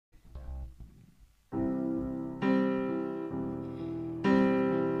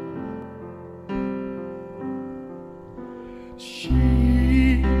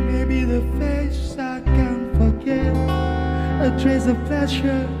trace of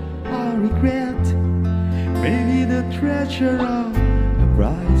pleasure or regret, maybe the treasure of the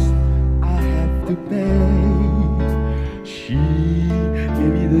price I have to pay. She,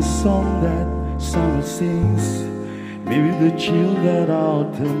 maybe the song that summer sings, maybe the chill that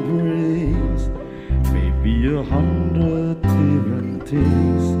autumn brings, maybe 100 different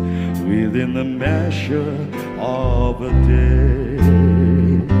things within the measure of a day.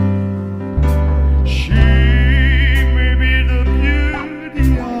 She may be the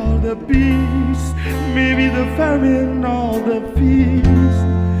beauty or the beast, maybe the famine or the feast,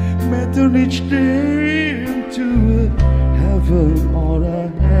 may turn each day into a heaven or a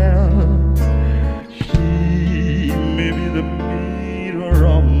hell. She may be the mirror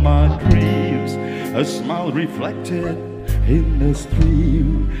of my dreams, a smile reflected in the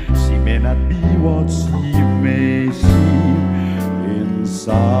stream. She may not be what she may seem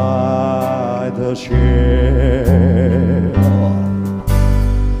inside the shell.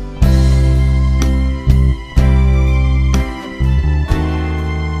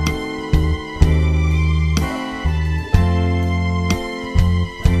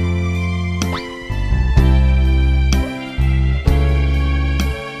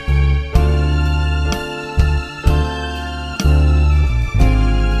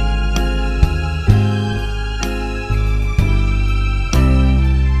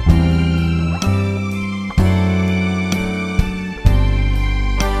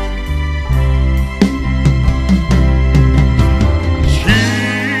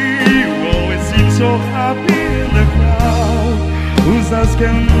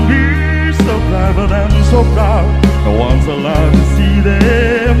 Can be so private and so proud. No one's allowed to see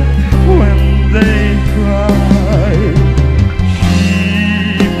them when they cry.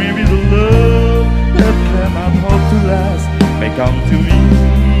 She may be the love that cannot hope to last, may come to me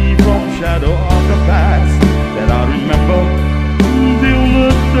from shadow of the past that I remember till the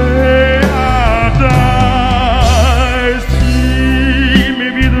day I die. She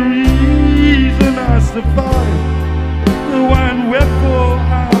may be the reason I survive, the one wherefore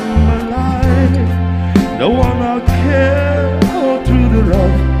I'm alive, the one I'll care for through the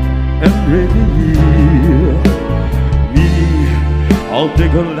rough and rainy year. Me, I'll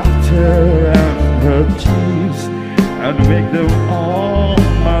take her laughter and her tears and make them all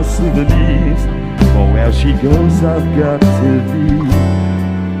my souvenirs. For where she goes I've got to be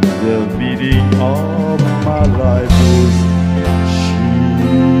the beating of my life.